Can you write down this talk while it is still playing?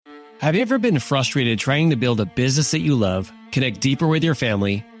Have you ever been frustrated trying to build a business that you love, connect deeper with your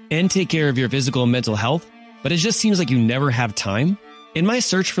family, and take care of your physical and mental health, but it just seems like you never have time? In my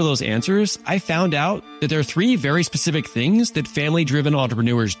search for those answers, I found out that there are 3 very specific things that family-driven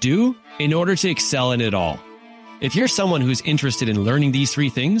entrepreneurs do in order to excel in it all. If you're someone who's interested in learning these 3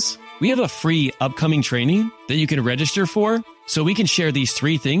 things, we have a free upcoming training that you can register for so we can share these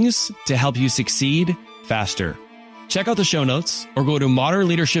 3 things to help you succeed faster. Check out the show notes or go to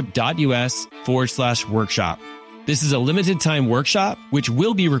modernleadership.us/workshop. This is a limited time workshop, which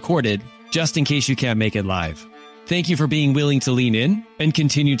will be recorded just in case you can't make it live. Thank you for being willing to lean in and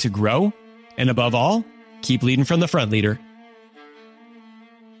continue to grow. And above all, keep leading from the front, leader.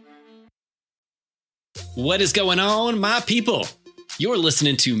 What is going on, my people? You're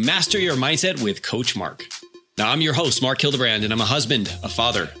listening to Master Your Mindset with Coach Mark. Now, I'm your host, Mark Hildebrand, and I'm a husband, a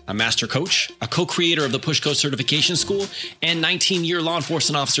father, a master coach, a co-creator of the Push Coach Certification School, and 19-year law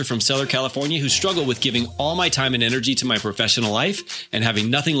enforcement officer from Southern California who struggle with giving all my time and energy to my professional life and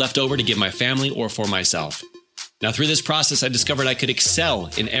having nothing left over to give my family or for myself. Now, through this process, I discovered I could excel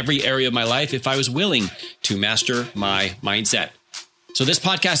in every area of my life if I was willing to master my mindset. So this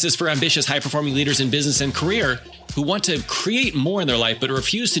podcast is for ambitious, high-performing leaders in business and career who want to create more in their life, but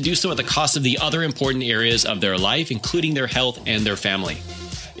refuse to do so at the cost of the other important areas of their life, including their health and their family.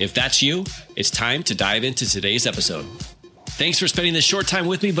 If that's you, it's time to dive into today's episode. Thanks for spending this short time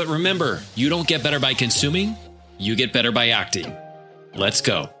with me, but remember, you don't get better by consuming, you get better by acting. Let's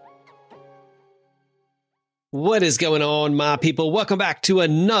go. What is going on, my people? Welcome back to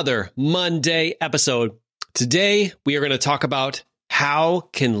another Monday episode. Today, we are going to talk about how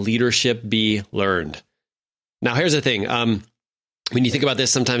can leadership be learned? Now, here's the thing. When you think about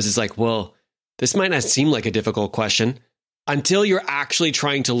this, sometimes it's like, well, this might not seem like a difficult question until you're actually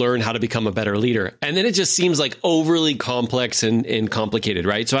trying to learn how to become a better leader. And then it just seems like overly complex and complicated,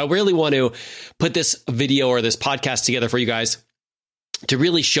 right? So I really want to put this video or this podcast together for you guys to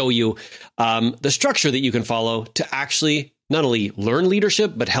really show you the structure that you can follow to actually not only learn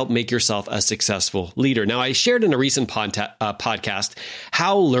leadership, but help make yourself a successful leader. Now, I shared in a recent podcast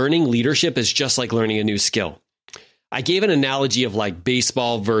how learning leadership is just like learning a new skill. I gave an analogy of like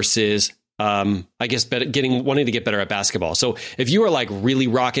baseball versus, wanting to get better at basketball. So if you are like really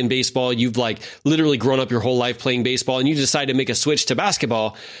rocking baseball, you've like literally grown up your whole life playing baseball and you decide to make a switch to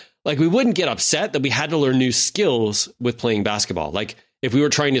basketball, like we wouldn't get upset that we had to learn new skills with playing basketball. Like if we were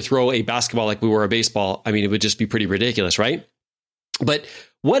trying to throw a basketball like we were a baseball, I mean, it would just be pretty ridiculous, right? But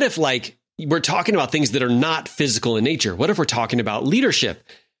what if like we're talking about things that are not physical in nature? What if we're talking about leadership?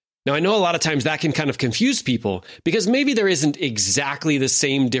 Now, I know a lot of times that can kind of confuse people because maybe there isn't exactly the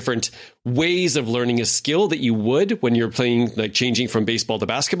same different ways of learning a skill that you would when you're playing, like changing from baseball to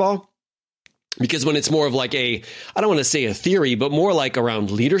basketball. Because when it's more of like I don't want to say a theory, but more like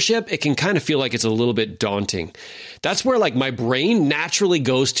around leadership, it can kind of feel like it's a little bit daunting. That's where like my brain naturally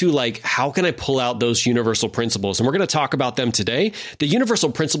goes to like, how can I pull out those universal principles? And we're going to talk about them today. The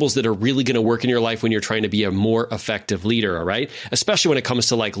universal principles that are really going to work in your life when you're trying to be a more effective leader, all right? Especially when it comes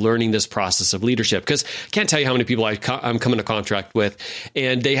to like learning this process of leadership. Because I can't tell you how many people I'm coming to contract with,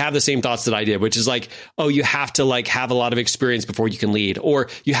 and they have the same thoughts that I did, which is like, oh, you have to like have a lot of experience before you can lead, or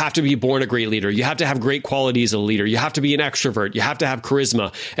you have to be born a great leader. You have to have great qualities as a leader. You have to be an extrovert. You have to have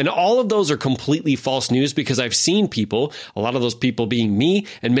charisma. And all of those are completely false news because I've seen people, a lot of those people being me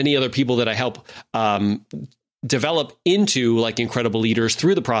and many other people that I help develop into like incredible leaders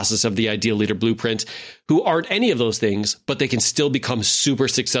through the process of the Ideal Leader Blueprint, who aren't any of those things, but they can still become super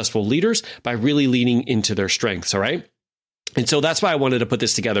successful leaders by really leaning into their strengths. All right. And so that's why I wanted to put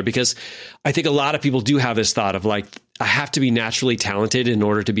this together, because I think a lot of people do have this thought of like, I have to be naturally talented in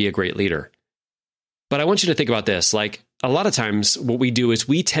order to be a great leader. But I want you to think about this. Like a lot of times what we do is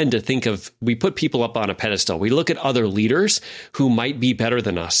we tend to we put people up on a pedestal. We look at other leaders who might be better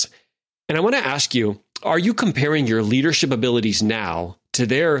than us. And I want to ask you, are you comparing your leadership abilities now to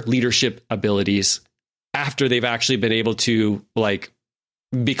their leadership abilities after they've actually been able to like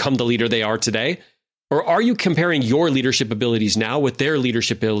become the leader they are today? Or are you comparing your leadership abilities now with their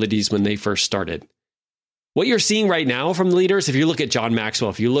leadership abilities when they first started? What you're seeing right now from the leaders, if you look at John Maxwell,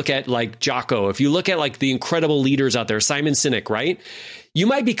 if you look at like Jocko, if you look at like the incredible leaders out there, Simon Sinek, right? You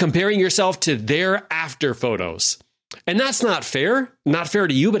might be comparing yourself to their after photos. And that's not fair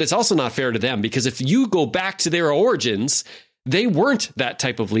to you, but it's also not fair to them, because if you go back to their origins, they weren't that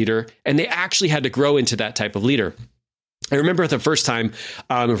type of leader and they actually had to grow into that type of leader. I remember the first time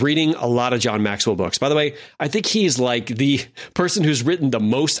reading a lot of John Maxwell books. By the way, I think he's like the person who's written the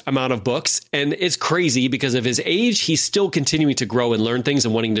most amount of books. And it's crazy because of his age, he's still continuing to grow and learn things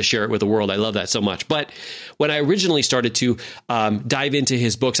and wanting to share it with the world. I love that so much. But when I originally started to dive into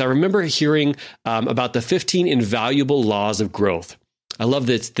his books, I remember hearing about the 15 invaluable laws of growth. I love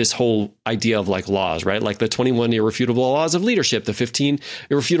this whole idea of like laws, right? Like the 21 irrefutable laws of leadership, the 15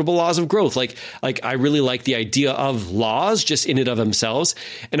 irrefutable laws of growth. Like I really like the idea of laws just in and of themselves.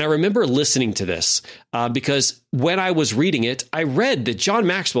 And I remember listening to this because when I was reading it, I read that John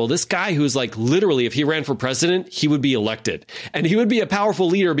Maxwell, this guy who's like literally, if he ran for president, he would be elected. And he would be a powerful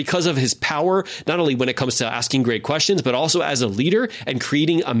leader because of his power, not only when it comes to asking great questions, but also as a leader and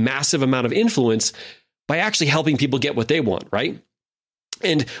creating a massive amount of influence by actually helping people get what they want, right?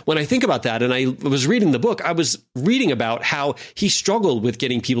 And when I think about that, and I was reading the book, I was reading about how he struggled with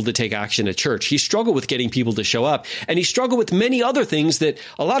getting people to take action at church. He struggled with getting people to show up. And he struggled with many other things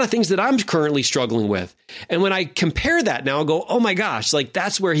a lot of things that I'm currently struggling with. And when I compare that now, I go, oh my gosh, like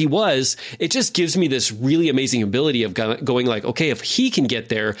that's where he was. It just gives me this really amazing ability of going like, okay, if he can get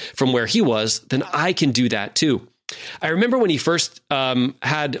there from where he was, then I can do that too. I remember when he first when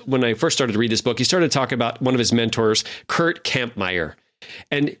I first started to read this book, he started talking about one of his mentors, Kurt Kampmeyer.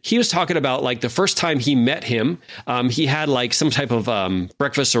 And he was talking about like the first time he met him, he had like some type of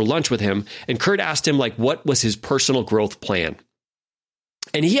breakfast or lunch with him. And Kurt asked him like, what was his personal growth plan?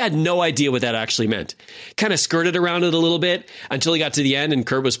 And he had no idea what that actually meant. Kind of skirted around it a little bit until he got to the end. And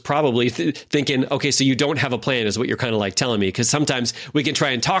Kurt was probably thinking, okay, so you don't have a plan is what you're kind of like telling me. Because sometimes we can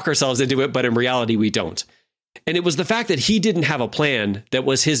try and talk ourselves into it, but in reality, we don't. And it was the fact that he didn't have a plan that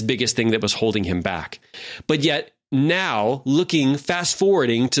was his biggest thing that was holding him back. But yet now fast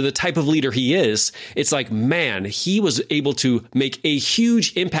forwarding to the type of leader he is, it's like, man, he was able to make a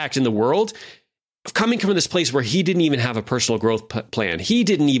huge impact in the world coming from this place where he didn't even have a personal growth plan. He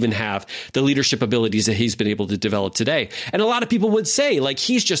didn't even have the leadership abilities that he's been able to develop today. And a lot of people would say like,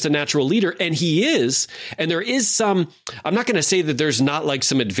 he's just a natural leader, and he is. And there is some, I'm not going to say that there's not like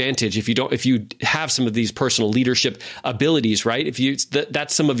some advantage if you have some of these personal leadership abilities, right?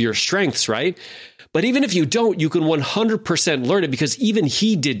 That's some of your strengths, right? But even if you don't, you can 100% learn it because even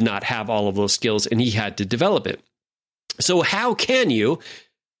he did not have all of those skills and he had to develop it. So how can you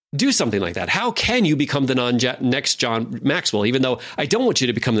do something like that? How can you become the next John Maxwell? Even though I don't want you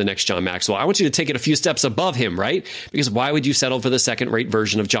to become the next John Maxwell, I want you to take it a few steps above him, right? Because why would you settle for the second-rate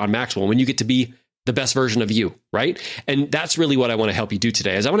version of John Maxwell when you get to be the best version of you, right? And that's really what I want to help you do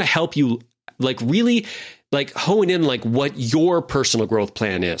today. Is I want to help you like really like hone in like what your personal growth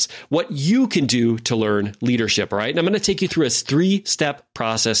plan is, what you can do to learn leadership. All right. And I'm going to take you through a 3-step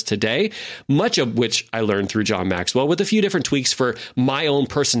process today, much of which I learned through John Maxwell with a few different tweaks for my own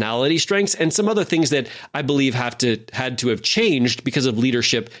personality strengths and some other things that I believe had to have changed because of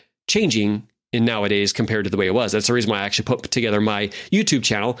leadership changing in nowadays compared to the way it was. That's the reason why I actually put together my YouTube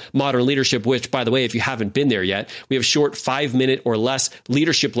channel, Modern Leadership, which, by the way, if you haven't been there yet, we have short 5-minute or less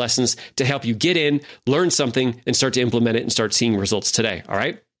leadership lessons to help you get in, learn something, and start to implement it and start seeing results today. All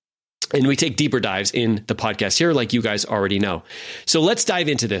right. And we take deeper dives in the podcast here, like you guys already know. So let's dive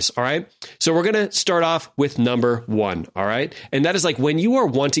into this. All right. So we're going to start off with number 1. All right. And that is like when you are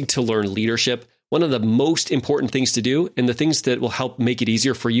wanting to learn leadership, one of the most important things to do and the things that will help make it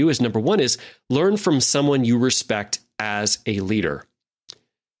easier for you is number 1 is learn from someone you respect as a leader.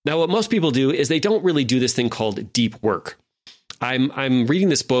 Now, what most people do is they don't really do this thing called deep work. I'm reading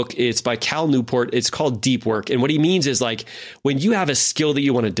this book. It's by Cal Newport. It's called Deep Work. And what he means is like when you have a skill that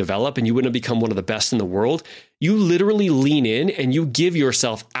you want to develop and you want to become one of the best in the world, you literally lean in and you give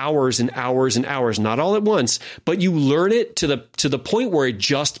yourself hours and hours and hours, not all at once, but you learn it to the point where it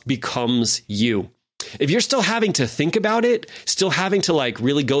just becomes you. If you're still having to think about it, still having to like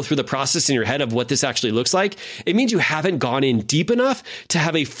really go through the process in your head of what this actually looks like, it means you haven't gone in deep enough to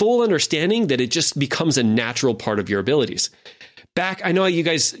have a full understanding that it just becomes a natural part of your abilities. I know you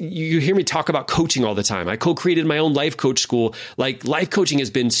guys, you hear me talk about coaching all the time. I co-created my own life coach school. Like life coaching has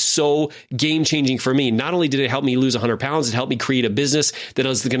been so game changing for me. Not only did it help me lose 100 pounds, it helped me create a business that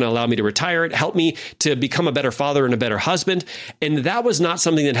was going to allow me to retire. It helped me to become a better father and a better husband. And that was not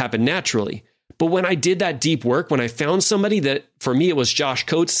something that happened naturally. But when I did that deep work, when I found somebody that for me, it was Josh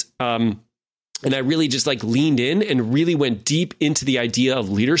Coates, and I really just like leaned in and really went deep into the idea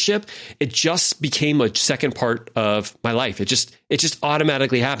of leadership, it just became a second part of my life. It just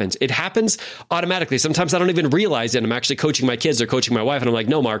automatically happens. It happens automatically. Sometimes I don't even realize it. I'm actually coaching my kids or coaching my wife. And I'm like,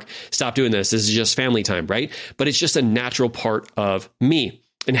 no, Mark, stop doing this. This is just family time, right? But it's just a natural part of me.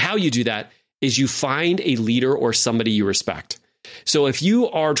 And how you do that is you find a leader or somebody you respect. So if you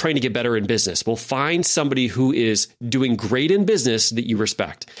are trying to get better in business, well, find somebody who is doing great in business that you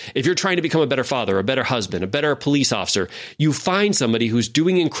respect. If you're trying to become a better father, a better husband, a better police officer, you find somebody who's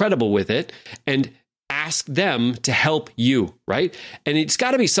doing incredible with it and ask them to help you, right? And it's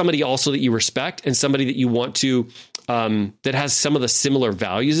got to be somebody also that you respect and somebody that you want to, that has some of the similar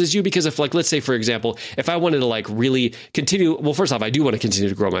values as you. Because if, like, let's say, for example, if I wanted to like really continue, well, first off, I do want to continue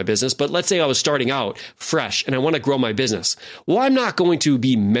to grow my business, but let's say I was starting out fresh and I want to grow my business. Well, I'm not going to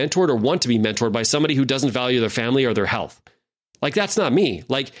be mentored or want to be mentored by somebody who doesn't value their family or their health. Like, that's not me.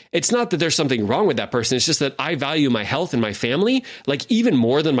 Like, it's not that there's something wrong with that person. It's just that I value my health and my family, like, even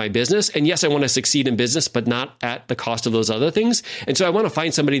more than my business. And yes, I want to succeed in business, but not at the cost of those other things. And so I want to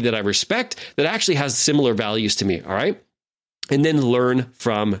find somebody that I respect that actually has similar values to me. All right. And then learn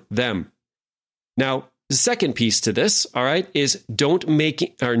from them. Now, the second piece to this, all right, is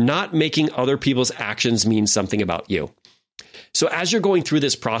not making other people's actions mean something about you. So as you're going through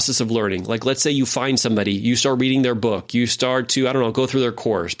this process of learning, like let's say you find somebody, you start reading their book, you start to, go through their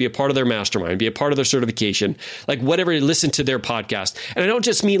course, be a part of their mastermind, be a part of their certification, like whatever, listen to their podcast. And I don't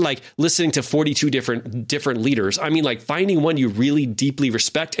just mean like listening to 42 different leaders. I mean like finding one you really deeply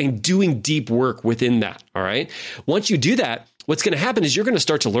respect and doing deep work within that. All right. Once you do that, what's going to happen is you're going to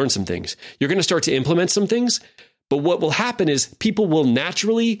start to learn some things. You're going to start to implement some things. But what will happen is people will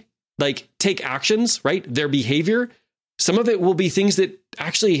naturally like take actions, right? Their behavior. Some of it will be things that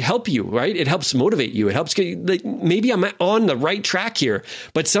actually help you, right? It helps motivate you. It helps get, like, maybe I'm on the right track here,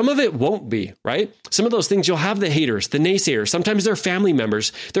 but some of it won't be, right? Some of those things you'll have the haters, the naysayers. Sometimes they're family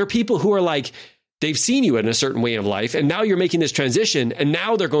members. There are people who are like, they've seen you in a certain way of life, and now you're making this transition, and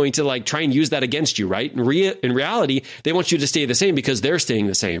now they're going to like try and use that against you, right? In reality, they want you to stay the same because they're staying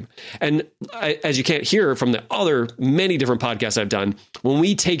the same. And as you can't hear from the other many different podcasts I've done, when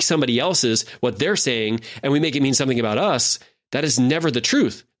we take somebody else's, what they're saying, and we make it mean something about us, that is never the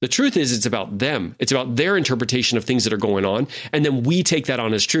truth. The truth is it's about them. It's about their interpretation of things that are going on. And then we take that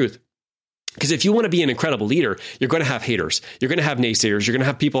on as truth. Because if you want to be an incredible leader, you're going to have haters. You're going to have naysayers. You're going to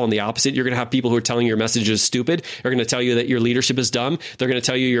have people on the opposite. You're going to have people who are telling your message is stupid. They're going to tell you that your leadership is dumb. They're going to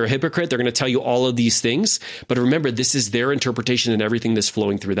tell you you're a hypocrite. They're going to tell you all of these things. But remember, this is their interpretation and everything that's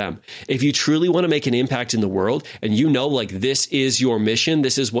flowing through them. If you truly want to make an impact in the world and you know, like, this is your mission,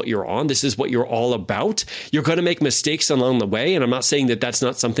 this is what you're on, this is what you're all about, you're going to make mistakes along the way. And I'm not saying that that's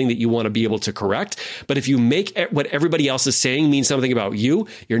not something that you want to be able to correct. But if you make what everybody else is saying mean something about you,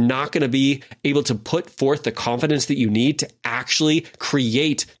 you're not going to be able to put forth the confidence that you need to actually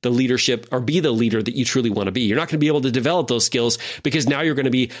create the leadership or be the leader that you truly want to be. You're not going to be able to develop those skills because now you're going to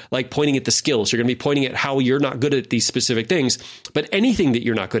be like pointing at the skills. You're going to be pointing at how you're not good at these specific things. But anything that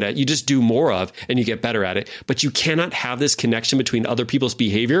you're not good at, you just do more of and you get better at it. But you cannot have this connection between other people's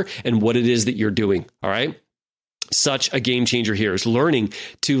behavior and what it is that you're doing. All right. Such a game changer here is learning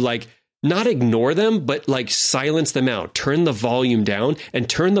to like not ignore them, but like silence them out, turn the volume down and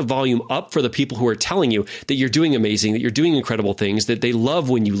turn the volume up for the people who are telling you that you're doing amazing, that you're doing incredible things, that they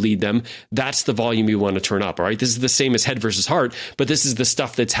love when you lead them. That's the volume you want to turn up. All right. This is the same as head versus heart, but this is the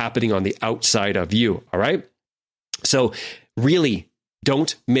stuff that's happening on the outside of you. All right. So really,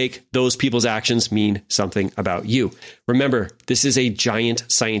 don't make those people's actions mean something about you. Remember, this is a giant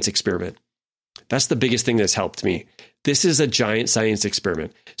science experiment. That's the biggest thing that's helped me. This is a giant science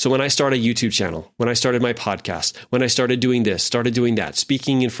experiment. So when I started a YouTube channel, when I started my podcast, when I started doing this, started doing that,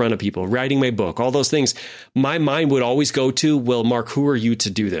 speaking in front of people, writing my book, all those things, my mind would always go to, well, Mark, who are you to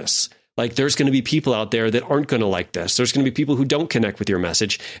do this? Like, there's going to be people out there that aren't going to like this. There's going to be people who don't connect with your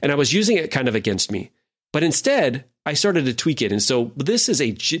message. And I was using it kind of against me. But instead, I started to tweak it. And so this is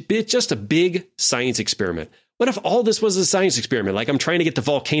just a big science experiment. What if all this was a science experiment? Like, I'm trying to get the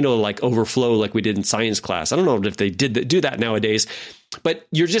volcano to like overflow like we did in science class. I don't know if they do that nowadays, but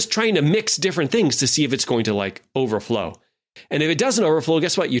you're just trying to mix different things to see if it's going to like overflow. And if it doesn't overflow,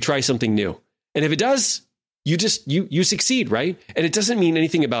 guess what? You try something new. And if it does, you succeed, right? And it doesn't mean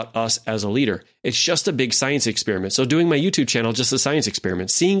anything about us as a leader. It's just a big science experiment. So doing my YouTube channel, just a science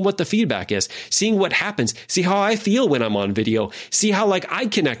experiment, seeing what the feedback is, seeing what happens, see how I feel when I'm on video, see how like I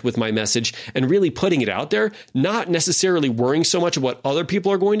connect with my message and really putting it out there, not necessarily worrying so much of what other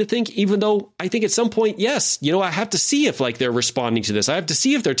people are going to think, even though I think at some point, yes, I have to see if like they're responding to this. I have to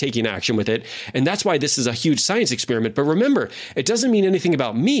see if they're taking action with it. And that's why this is a huge science experiment. But remember, it doesn't mean anything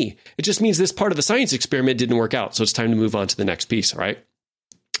about me. It just means this part of the science experiment didn't work out. So it's time to move on to the next piece. All right.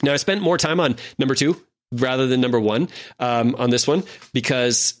 Now, I spent more time on number 2 rather than number 1 on this one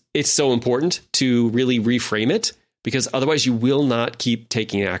because it's so important to really reframe it, because otherwise you will not keep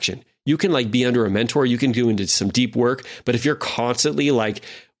taking action. You can like be under a mentor, you can do into some deep work, but if you're constantly like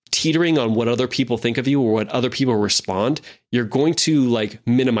teetering on what other people think of you or what other people respond, you're going to like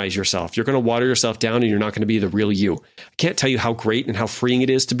minimize yourself. You're going to water yourself down and you're not going to be the real you. I can't tell you how great and how freeing it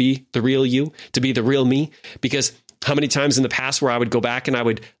is to be the real you, to be the real me, because how many times in the past where I would go back and I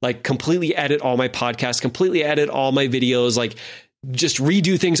would like completely edit all my podcasts, completely edit all my videos, like just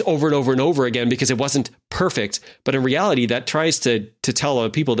redo things over and over and over again because it wasn't perfect. But in reality, that tries to tell other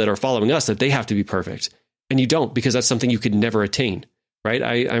people that are following us that they have to be perfect. And you don't, because that's something you could never attain, right?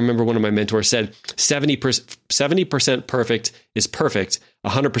 I remember one of my mentors said 70% perfect is perfect.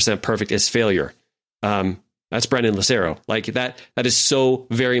 100% perfect is failure. That's Brendan Lucero. Like that is so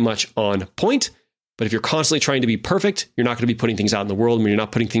very much on point. But if you're constantly trying to be perfect, you're not going to be putting things out in the world. When you're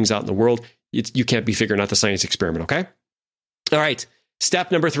not putting things out in the world, you can't be figuring out the science experiment. Okay. All right. Step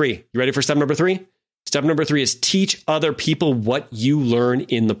number 3. You ready for step number 3? Step number 3 is teach other people what you learn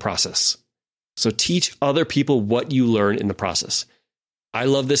in the process. So teach other people what you learn in the process. I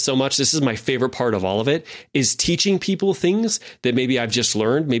love this so much. This is my favorite part of all of it, is teaching people things that maybe I've just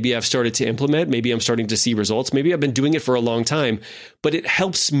learned. Maybe I've started to implement. Maybe I'm starting to see results. Maybe I've been doing it for a long time, but it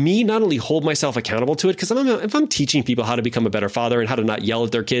helps me not only hold myself accountable to it, because if I'm teaching people how to become a better father and how to not yell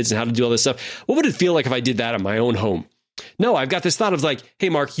at their kids and how to do all this stuff, what would it feel like if I did that in my own home? No, I've got this thought of like, hey,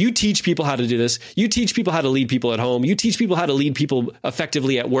 Mark, you teach people how to do this. You teach people how to lead people at home. You teach people how to lead people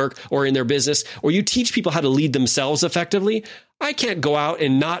effectively at work or in their business, or you teach people how to lead themselves effectively. I can't go out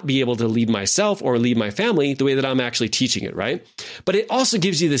and not be able to lead myself or lead my family the way that I'm actually teaching it, right? But it also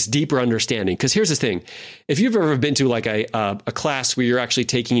gives you this deeper understanding. Because here's the thing. If you've ever been to like a class where you're actually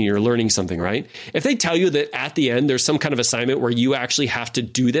taking and you're learning something, right? If they tell you that at the end, there's some kind of assignment where you actually have to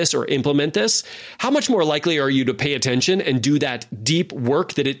do this or implement this, how much more likely are you to pay attention and do that deep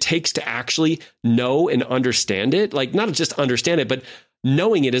work that it takes to actually know and understand it? Like not just understand it, but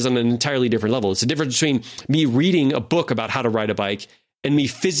knowing it is on an entirely different level. It's the difference between me reading a book about how to ride a bike and me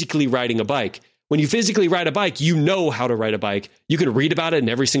physically riding a bike. When you physically ride a bike, you know how to ride a bike. You can read about it in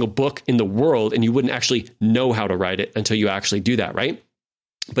every single book in the world, and you wouldn't actually know how to ride it until you actually do that, right?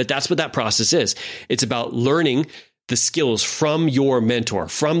 But that's what that process is. It's about learning the skills from your mentor,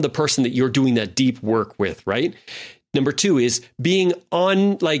 from the person that you're doing that deep work with, right? Number 2 is being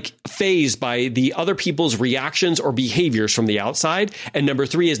fazed by the other people's reactions or behaviors from the outside. And number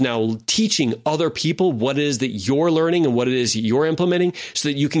 3 is now teaching other people what it is that you're learning and what it is you're implementing so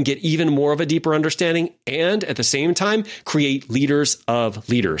that you can get even more of a deeper understanding and at the same time, create leaders of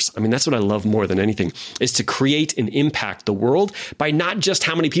leaders. I mean, that's what I love more than anything, is to create and impact the world by not just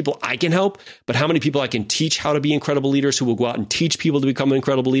how many people I can help, but how many people I can teach how to be incredible leaders who will go out and teach people to become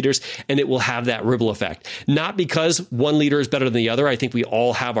incredible leaders. And it will have that ripple effect. Not because one leader is better than the other. I think we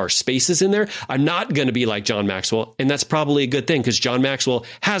all have our spaces in there. I'm not going to be like John Maxwell. And that's probably a good thing because John Maxwell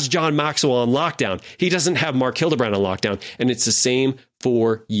has John Maxwell on lockdown. He doesn't have Mark Hildebrand on lockdown. And it's the same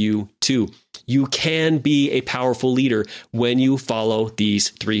for you too. You can be a powerful leader when you follow these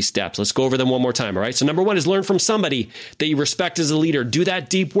 3 steps. Let's go over them one more time. All right. So number 1 is learn from somebody that you respect as a leader. Do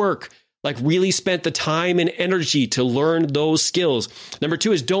that deep work. Like really spent the time and energy to learn those skills. Number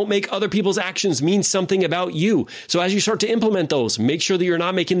 2 is don't make other people's actions mean something about you. So as you start to implement those, make sure that you're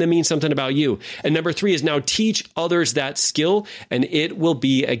not making them mean something about you. And number 3 is now teach others that skill, and it will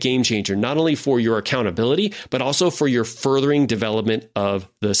be a game changer, not only for your accountability, but also for your furthering development of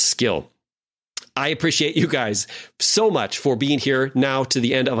the skill. I appreciate you guys so much for being here now to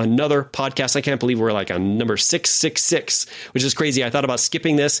the end of another podcast. I can't believe we're like on number 666, which is crazy. I thought about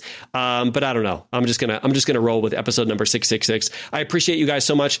skipping this, but I don't know. I'm just gonna roll with episode number 666. I appreciate you guys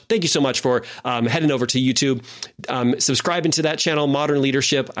so much. Thank you so much for heading over to YouTube, subscribing to that channel, Modern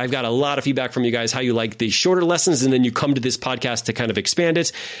Leadership. I've got a lot of feedback from you guys, how you like the shorter lessons, and then you come to this podcast to kind of expand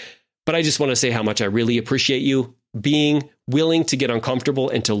it. But I just want to say how much I really appreciate you being willing to get uncomfortable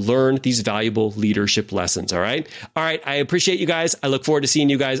and to learn these valuable leadership lessons. All right. I appreciate you guys. I look forward to seeing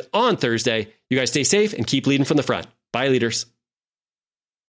you guys on Thursday. You guys stay safe and keep leading from the front. Bye, leaders.